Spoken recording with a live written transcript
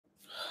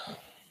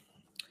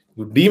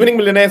Good evening,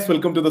 millionaires.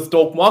 Welcome to the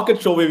Stock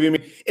Market Show where we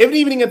meet every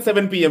evening at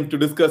 7 p.m. to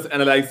discuss,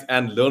 analyze,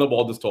 and learn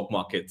about the stock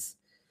markets.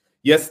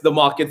 Yes, the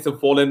markets have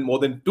fallen more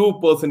than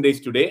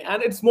 2% today,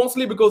 and it's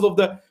mostly because of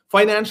the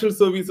financial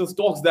services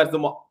stocks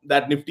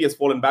that Nifty has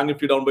fallen. Bank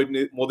Nifty down by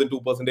more than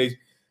 2%.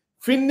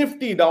 Fin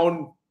Nifty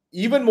down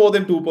even more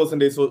than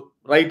 2%. So,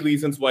 right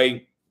reasons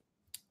why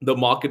the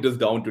market is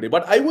down today.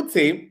 But I would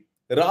say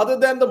rather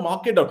than the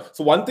market down.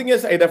 So, one thing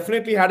is, I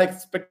definitely had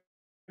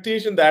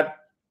expectation that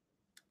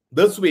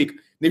this week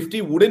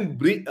Nifty wouldn't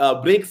break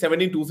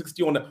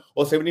 17260 or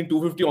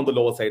 17250 on the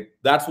lower side.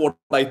 That's what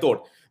I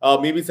thought.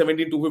 Maybe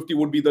 17250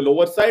 would be the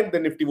lower side,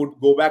 then Nifty would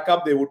go back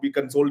up. There would be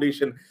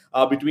consolidation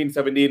between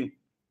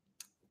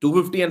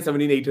 17250 and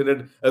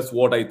 17800 is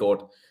what I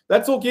thought.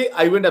 That's okay.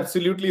 I went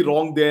absolutely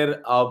wrong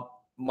there.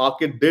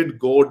 Market did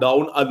go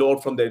down a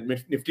lot from there.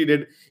 Nifty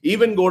did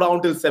even go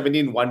down till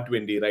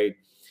 17120, right?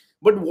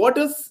 But what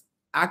is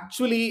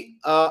actually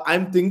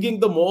I'm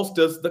thinking the most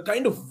is the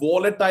kind of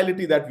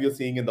volatility that we are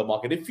seeing in the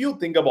market. If you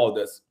think about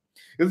this,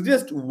 it's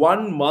just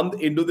 1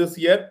 month into this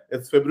year.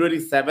 It's February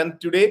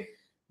 7th today.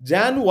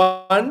 Jan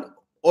 1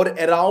 or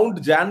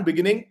around Jan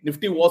beginning,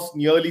 Nifty was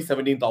nearly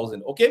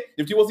 17,000. Okay,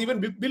 Nifty was even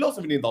below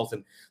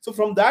 17,000. So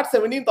from that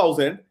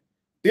 17,000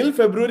 till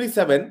February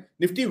 7,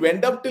 Nifty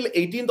went up till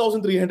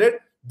 18,300,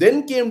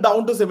 then came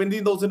down to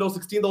 17,000 or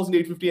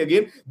 16,850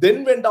 again,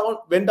 then went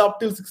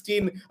up till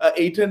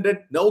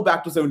 16,800, now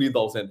back to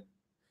 17,000.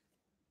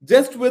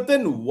 Just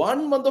within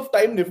 1 month of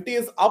time, Nifty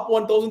is up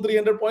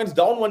 1,300 points,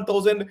 down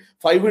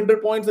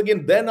 1,500 points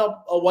again, then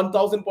up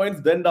 1,000 points,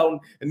 then down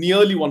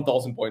nearly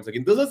 1,000 points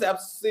again. This is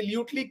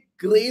absolutely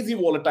crazy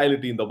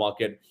volatility in the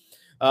market.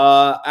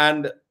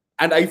 And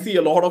I see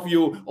a lot of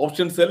you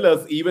option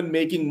sellers even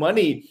making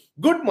money,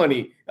 good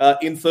money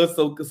in such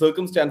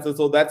circumstances.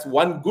 So that's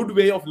one good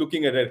way of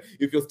looking at it.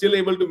 If you're still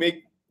able to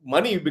make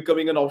money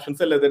becoming an option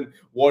seller, then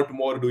what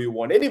more do you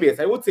want? Anyways,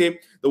 I would say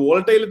the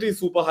volatility is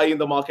super high in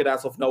the market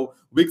as of now.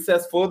 VIX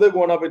has further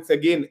gone up. It's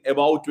again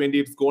about 20.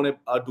 It's gone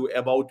up to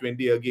about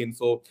 20 again.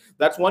 So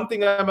that's one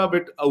thing I'm a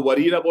bit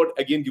worried about.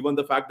 Again, given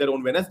the fact that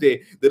on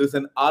Wednesday there is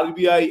an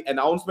RBI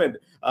announcement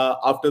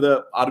after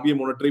the RBI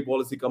Monetary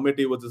Policy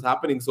Committee, which is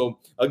happening. So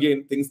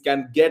again, things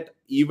can get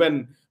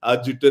even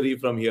jittery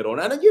from here on.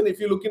 And again, if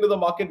you look into the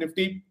market,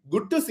 Nifty,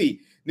 good to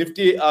see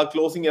Nifty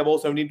closing above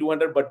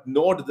 7,200, but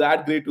not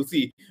that great to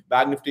see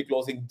Bank Nifty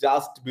closing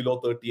just below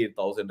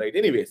 38,000, right?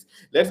 Anyways,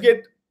 let's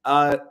get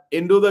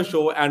into the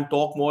show and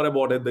talk more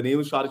about it. The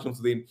name is Shariq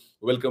Shamsuddin.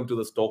 Welcome to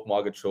the Stock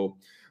Market Show.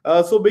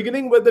 So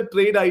beginning with the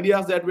trade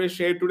ideas that were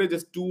shared today,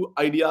 just two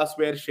ideas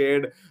were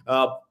shared.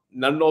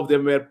 None of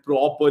them were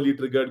properly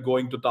triggered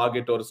going to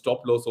target or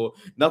stop loss. So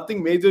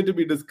nothing major to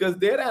be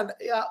discussed there. And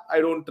yeah, I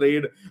don't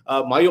trade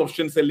my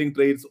option selling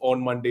trades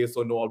on Monday,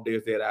 so no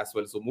updates there as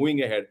well. So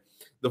moving ahead,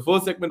 the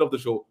first segment of the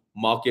show,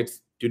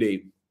 markets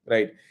today,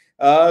 right?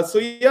 So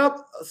yeah,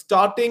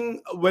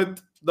 starting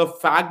with the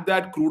fact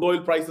that crude oil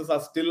prices are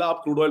still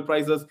up. Crude oil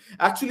prices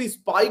actually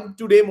spiked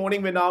today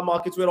morning when our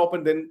markets were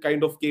open, then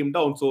kind of came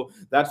down. So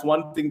that's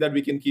one thing that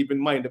we can keep in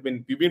mind. I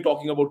mean, we've been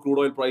talking about crude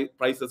oil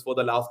prices for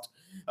the last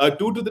 2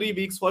 to 3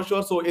 weeks for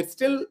sure. So it's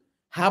still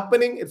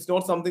happening. It's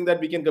not something that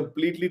we can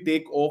completely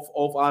take off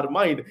of our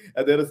mind.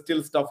 There is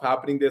still stuff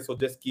happening there. So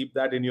just keep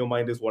that in your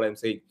mind is what I'm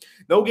saying.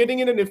 Now getting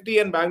into Nifty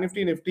and Bank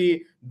Nifty,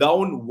 Nifty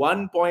down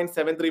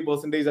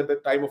 1.73% at the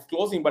time of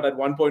closing, but at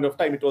one point of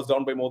time it was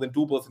down by more than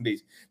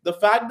 2%. The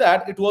fact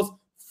that it was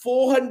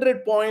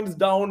 400 points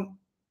down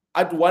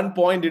at one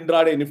point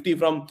intraday, Nifty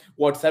from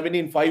what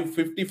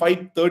 17,550,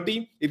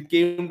 530, it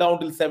came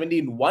down till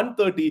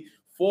 17,130.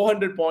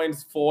 400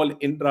 points fall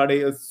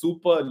intraday is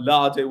super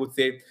large, I would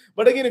say.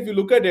 But again, if you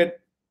look at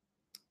it,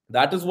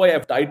 that is why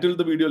I've titled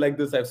the video like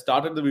this. I've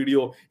started the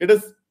video. It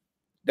is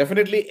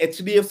definitely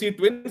HDFC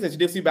twins,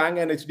 HDFC Bank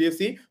and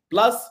HDFC,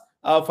 plus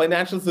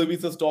financial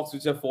services stocks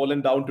which have fallen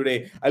down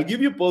today. I'll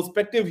give you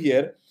perspective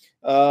here.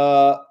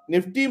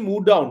 Nifty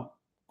moved down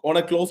on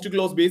a close to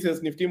close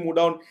basis. Nifty moved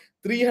down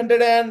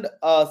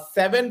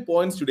 307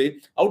 points today.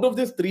 Out of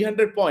this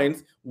 300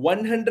 points,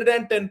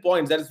 110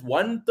 points, that is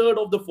one third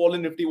of the fall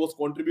in Nifty, was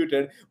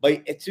contributed by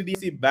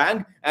HDFC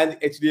Bank and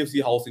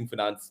HDFC Housing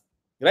Finance.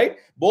 Right?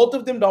 Both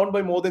of them down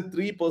by more than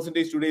 3%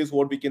 today is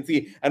what we can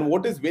see. And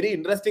what is very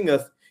interesting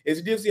is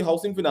HDFC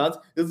Housing Finance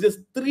is just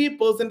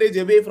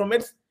 3% away from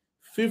its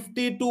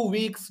 52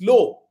 weeks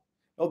low.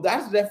 Now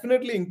that's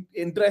definitely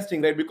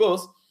interesting, right?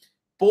 Because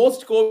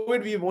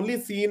post-COVID, we've only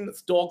seen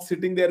stocks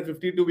sitting there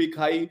 52-week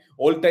high,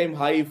 all-time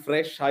high,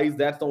 fresh highs.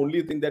 That's the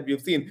only thing that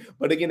we've seen.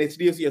 But again,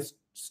 HDFC, a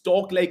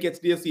stock like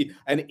HDFC,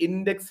 an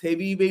index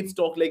heavyweight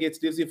stock like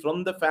HDFC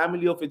from the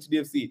family of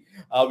HDFC,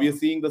 we are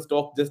seeing the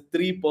stock just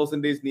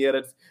 3% near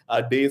its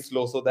day's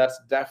low. So that's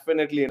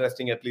definitely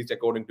interesting, at least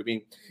according to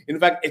me. In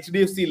fact,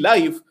 HDFC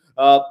Life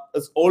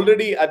is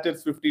already at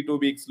its 52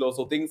 weeks low.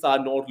 So things are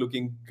not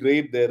looking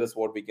great there is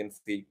what we can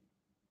see.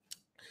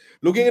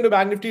 Looking into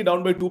Bank Nifty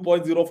down by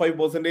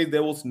 2.05%,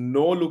 there was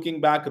no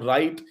looking back,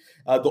 right?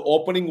 The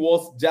opening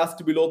was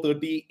just below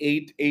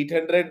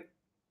 38,800.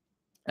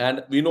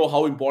 And we know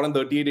how important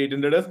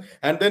 38,800 is.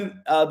 And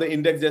then the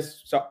index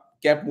just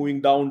kept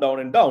moving down, down,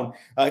 and down.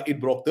 It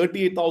broke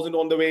 38,000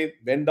 on the way,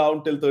 went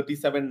down till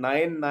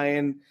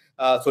 37,999,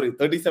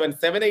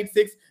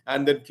 37,786,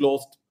 and then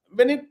closed.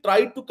 When it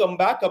tried to come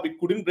back up, it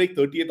couldn't break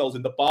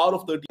 38,000. The power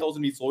of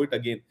 30,000, we saw it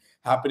again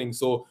happening.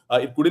 So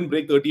it couldn't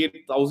break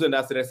 38,000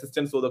 as a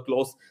resistance. So the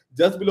close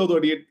just below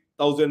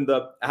 38,000.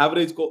 The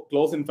average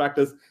close, in fact,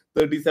 is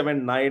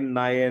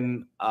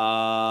 37,999.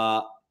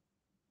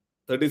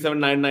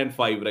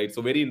 37,995, right?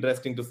 So very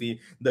interesting to see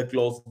the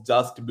close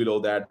just below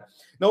that.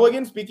 Now,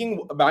 again,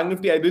 speaking Bank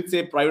Nifty, I did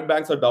say private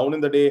banks are down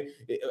in the day.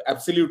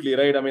 Absolutely,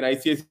 right? I mean,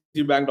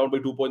 ICICI Bank down by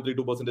 2.32%,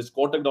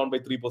 Kotak down by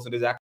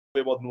 3%, Axis by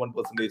about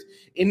 1%,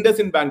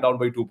 IndusInd Bank down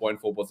by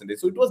 2.4%.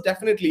 So it was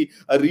definitely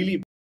a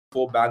really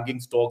for banking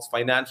stocks,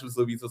 financial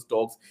services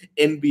stocks,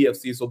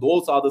 NBFC. So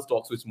those are the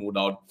stocks which moved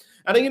out.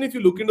 And again, if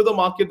you look into the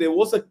market, there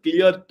was a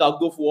clear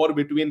tug of war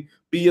between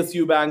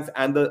PSU banks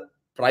and the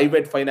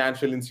private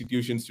financial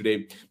institutions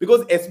today.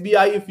 Because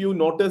SBI, if you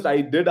noticed,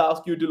 I did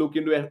ask you to look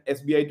into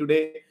SBI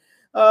today.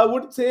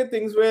 Would say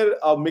things were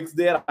mixed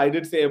there. I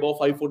did say about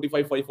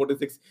 545,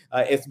 546.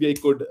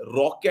 SBI could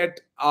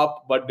rocket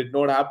up, but did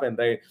not happen,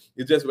 right?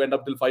 It just went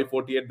up till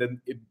 548,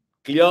 then it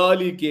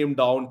clearly came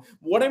down.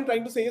 What I'm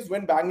trying to say is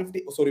when when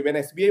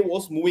SBI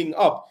was moving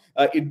up,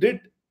 it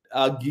did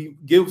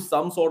give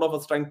some sort of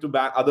a strength to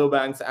other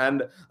banks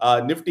and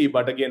Nifty,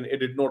 but again, it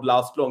did not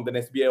last long. Then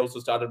SBI also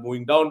started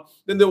moving down.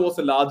 Then there was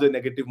a larger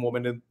negative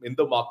moment in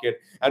the market,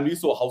 and we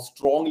saw how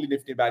strongly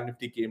Bank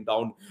Nifty came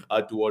down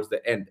towards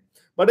the end.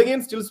 But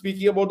again, still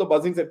speaking about the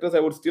buzzing sectors,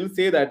 I would still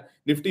say that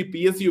Nifty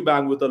PSU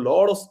Bank with a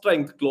lot of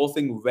strength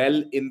closing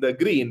well in the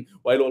green,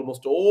 while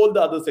almost all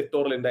the other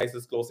sectoral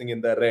indices closing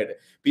in the red.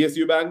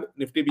 PSU Bank,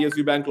 Nifty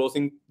PSU Bank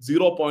closing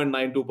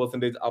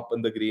 0.92% up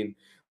in the green.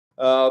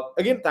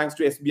 Again, thanks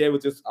to SBI,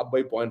 which is up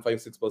by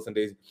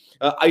 0.56%.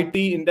 IT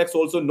index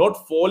also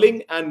not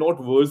falling and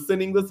not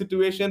worsening the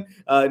situation.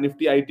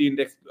 Nifty IT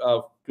index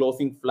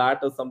closing flat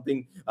or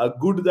something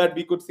good that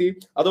we could see.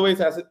 Otherwise,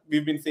 as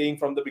we've been saying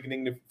from the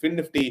beginning, Fin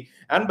Nifty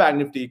and Bank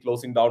Nifty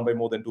closing down by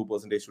more than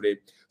 2% today.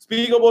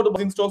 Speaking about the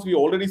buzzing stocks, we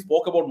already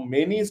spoke about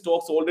many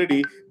stocks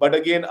already, but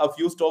again, a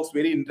few stocks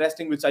very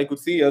interesting, which I could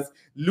see is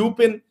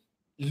Lupin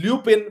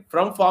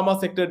from pharma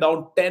sector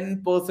down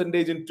 10%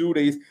 in 2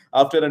 days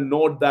after a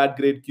not that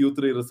great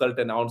Q3 result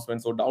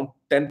announcement. So down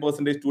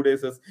 10% 2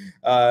 days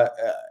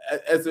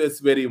is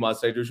very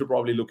much, right? You should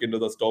probably look into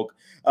the stock.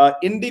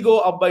 Indigo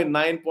up by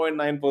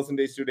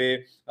 9.9%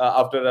 today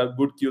after a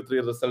good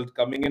Q3 result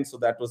coming in. So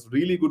that was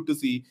really good to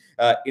see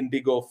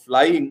Indigo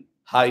flying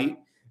high.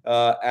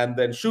 And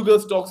then sugar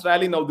stocks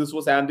rally. Now, this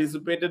was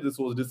anticipated. This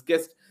was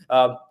discussed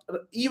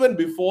even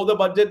before the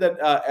budget, that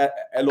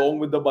along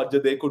with the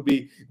budget, there could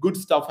be good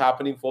stuff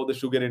happening for the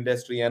sugar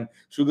industry, and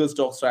sugar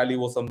stocks rally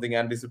was something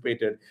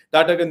anticipated.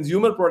 Tata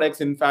Consumer Products,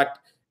 in fact,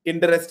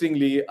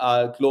 interestingly,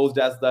 closed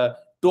as the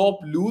top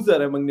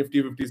loser among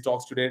Nifty 50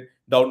 stocks today,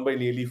 down by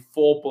nearly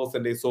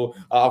 4%. So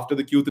after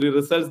the Q3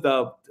 results,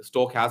 the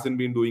stock hasn't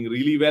been doing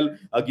really well.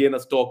 Again, a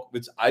stock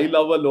which I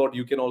love a lot.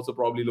 You can also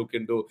probably look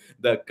into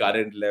the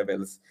current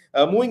levels.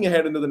 Moving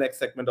ahead into the next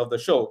segment of the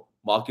show,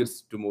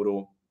 markets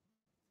tomorrow.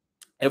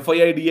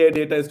 FIIDA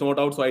data is not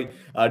out, so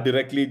I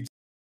directly.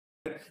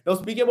 Now,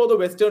 speaking about the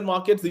Western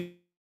markets, the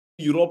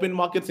European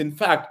markets, in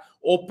fact,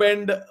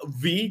 opened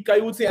weak, I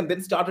would say, and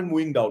then started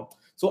moving down.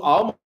 So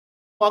our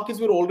markets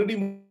were already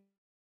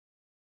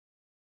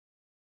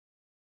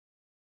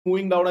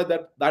moving down at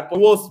that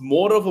point. It was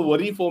more of a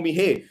worry for me.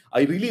 Hey,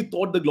 I really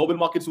thought the global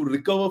markets would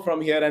recover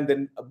from here, and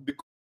then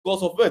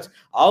because of which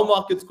our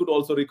markets could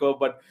also recover,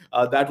 but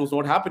that was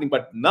not happening.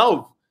 But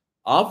now,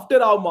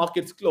 after our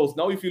markets closed,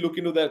 now if you look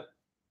into the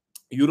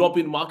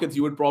European markets,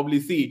 you would probably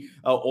see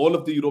all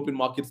of the European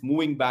markets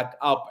moving back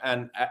up,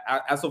 and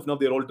as of now,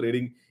 they're all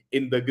trading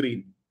in the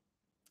green,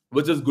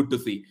 which is good to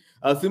see.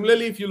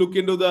 Similarly, if you look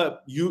into the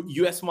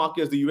US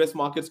markets, the US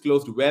markets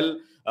closed well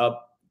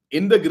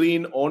in the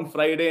green on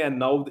Friday, and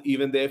now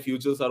even their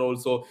futures are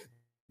also,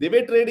 they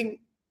were trading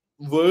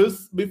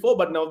worse before,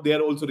 but now they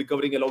are also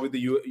recovering along with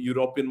the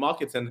European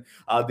markets, and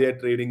they are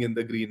trading in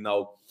the green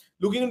now.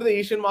 Looking into the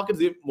Asian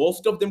markets,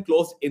 most of them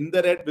closed in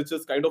the red, which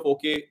is kind of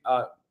okay.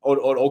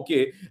 Or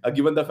okay,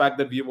 given the fact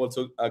that we have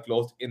also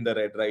closed in the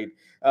red, right?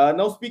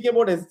 Now, speaking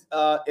about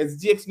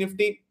SGX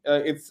Nifty,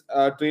 it's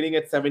trading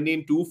at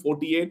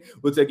 17,248,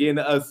 which again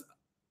is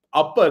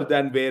upper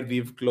than where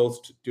we've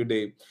closed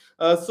today.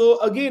 So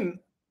again,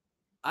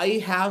 I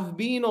have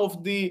been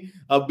of the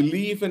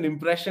belief and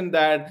impression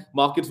that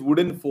markets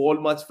wouldn't fall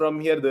much from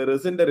here. There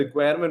isn't a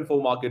requirement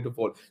for market to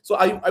fall. So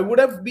I would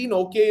have been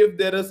okay if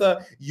there is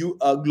a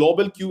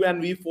global Q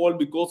and V fall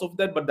because of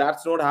that, but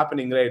that's not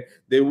happening, right?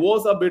 There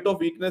was a bit of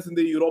weakness in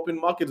the European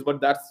markets,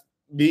 but that's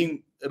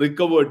being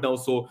recovered now.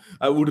 So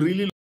I would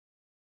really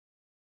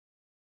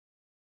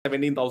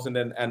 17,000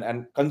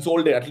 and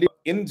consolidate at least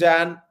in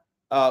Jan.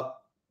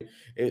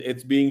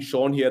 It's being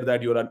shown here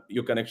that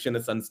your connection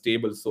is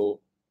unstable. So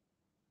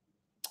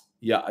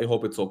yeah, I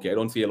hope it's okay. I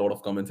don't see a lot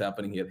of comments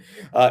happening here.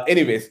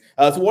 Anyways,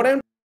 so what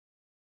I'm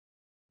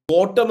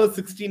bottom is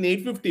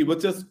 16,850,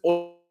 which is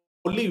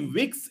only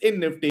wicks in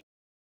Nifty.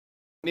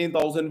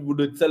 17,000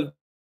 would itself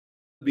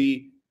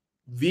be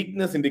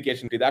weakness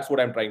indication. That's what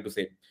I'm trying to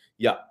say.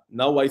 Yeah,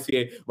 now I see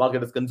a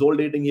market is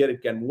consolidating here.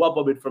 It can move up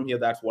a bit from here.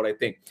 That's what I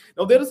think.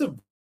 Now there is a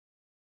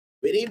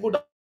very good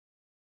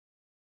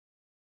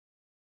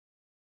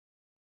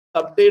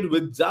update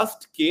which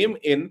just came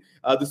in.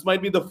 This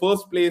might be the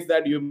first place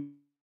that you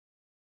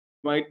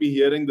might be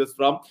hearing this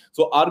from.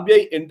 So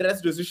RBI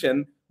interest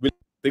decision will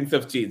come out on Wednesday. It would be coming out on Wednesday. Things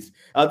have changed.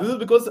 This is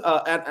because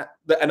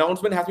the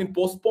announcement has been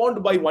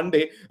postponed by one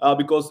day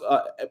because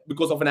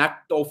of an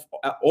act of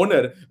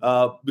honor,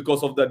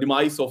 because of the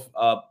demise of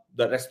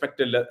the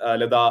respected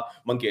Leda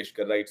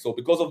Mankeshkar, right? So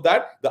because of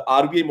that, the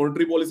RBI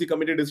Monetary Policy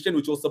Committee decision,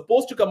 which was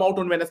supposed to come out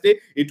on Wednesday,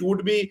 it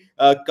would be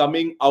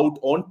coming out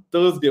on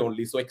Thursday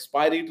only. So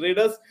expiry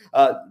traders,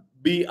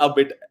 be a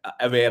bit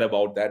aware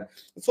about that.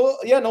 So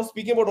yeah, now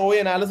speaking about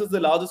OI analysis, the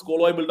largest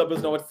call OI buildup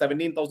is now at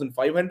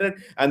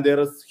 17,500, and there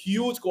is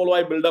huge call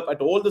OI buildup at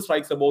all the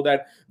strikes above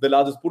that. The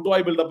largest put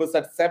OI buildup is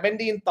at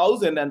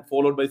 17,000 and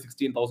followed by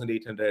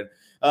 16,800.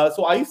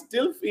 So I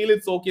still feel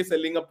it's okay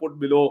selling a put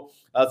below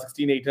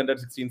 16,800,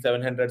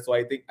 16,700. So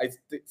I think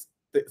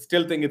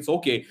still think it's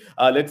okay.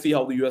 Let's see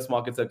how the US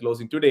markets are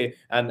closing today,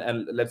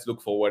 and let's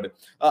look forward.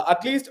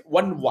 At least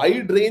one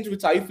wide range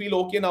which I feel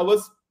okay now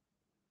is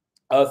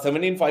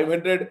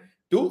 17,500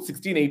 to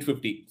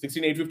 16,850.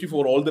 16,850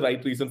 for all the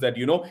right reasons that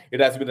it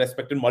has been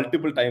respected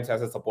multiple times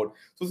as a support.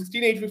 So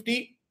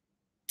 16,850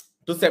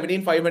 to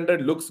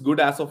 17,500 looks good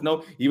as of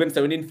now. Even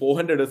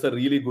 17,400 is a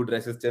really good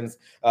resistance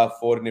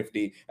for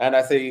Nifty. And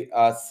as I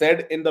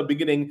said in the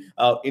beginning,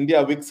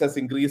 India VIX has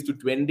increased to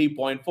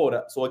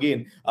 20.4. So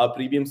again,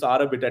 premiums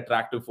are a bit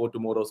attractive for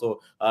tomorrow.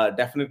 So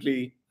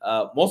definitely,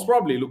 most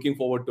probably looking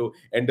forward to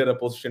enter a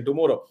position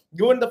tomorrow.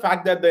 Given the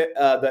fact that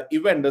the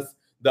event is,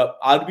 the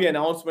RBI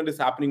announcement is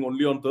happening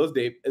only on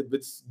Thursday,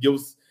 which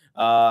gives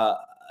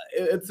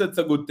it's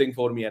a good thing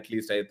for me, at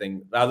least I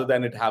think, rather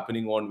than it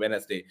happening on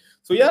Wednesday.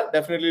 So yeah,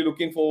 definitely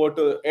looking forward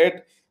to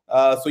it.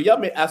 So yeah,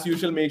 as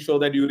usual, make sure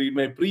that you read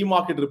my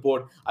pre-market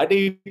report at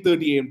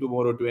 8:30 a.m.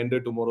 tomorrow to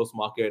enter tomorrow's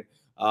market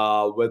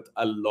with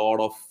a lot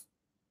of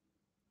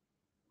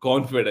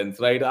confidence,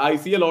 right? I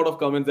see a lot of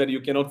comments that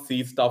you cannot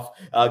see stuff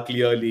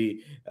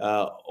clearly,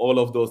 all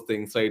of those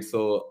things, right?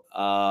 So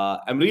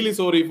I'm really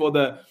sorry for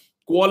the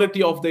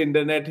quality of the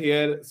internet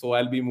here. So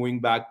I'll be moving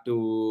back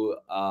to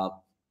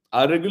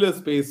our regular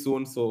space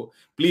soon. So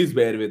please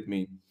bear with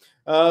me.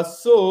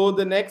 So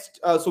the next,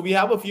 so we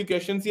have a few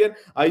questions here.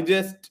 I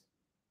just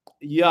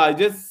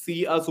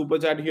see a super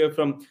chat here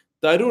from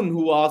Tarun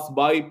who asked,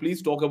 "Buy,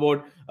 please talk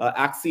about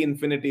Axie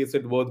Infinity. Is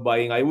it worth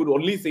buying?" I would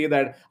only say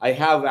that I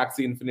have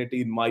Axie Infinity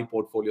in my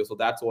portfolio, so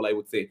that's all I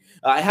would say.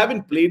 I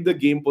haven't played the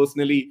game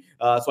personally,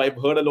 so I've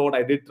heard a lot.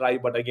 I did try,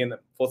 but again,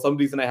 for some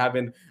reason, I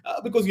haven't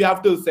because you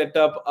have to set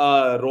up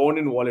a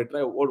Ronin wallet,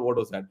 right? What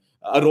was that?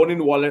 A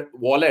Ronin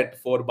wallet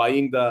for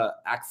buying the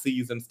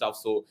Axies and stuff.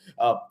 So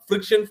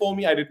friction for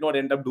me. I did not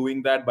end up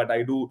doing that, but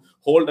I do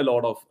hold a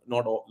lot of,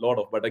 not a lot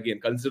of, but again,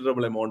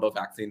 considerable amount of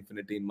Axie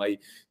Infinity in my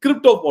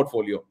crypto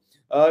portfolio.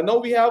 Now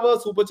we have a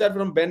super chat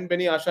from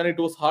Benny Ashan. It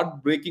was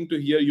heartbreaking to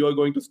hear you are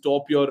going to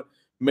stop your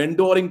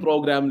mentoring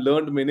program.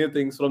 Learned many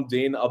things from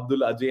Jane, Abdul,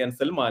 Ajay, and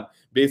Salman.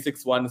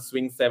 Basics 1,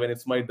 Swing 7.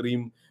 It's my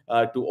dream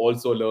to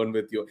also learn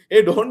with you.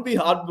 Hey, don't be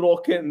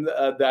heartbroken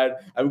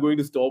that I'm going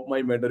to stop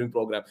my mentoring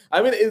program.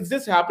 I mean, it's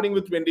just happening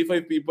with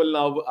 25 people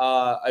now.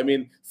 I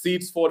mean,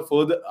 seats for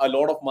further a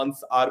lot of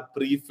months are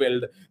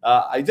pre-filled.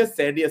 I just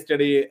said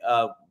yesterday,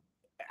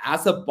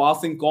 as a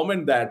passing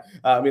comment, that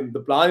I mean,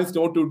 the plan is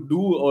not to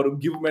do or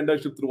give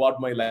mentorship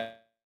throughout my life.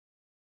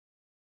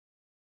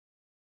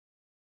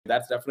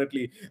 That's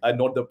definitely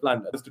not the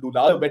plan. Is to do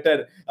larger,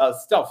 better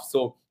stuff.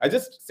 So I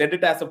just said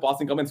it as a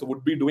passing comment. So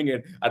would be doing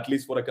it at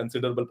least for a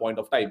considerable point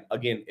of time.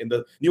 Again, in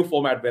the new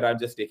format where I'm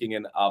just taking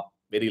in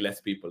very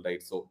less people,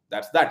 right? So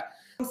that's that.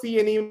 I don't see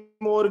any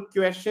more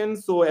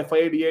questions. So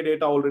FIA DA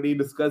data already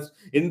discussed.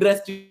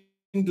 Interesting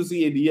to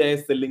see ADI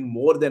is selling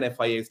more than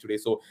FIAs today.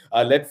 So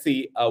let's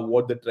see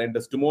what the trend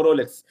is tomorrow.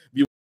 Let's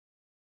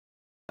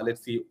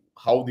see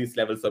how these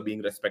levels are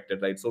being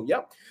respected, right? So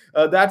yeah,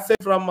 that's it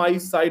from my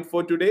side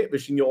for today.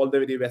 Wishing you all the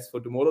very best for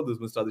tomorrow. This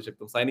is Mr.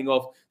 Adishaktam signing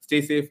off.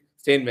 Stay safe,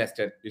 stay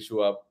invested. Wish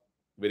you a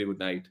very good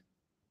night.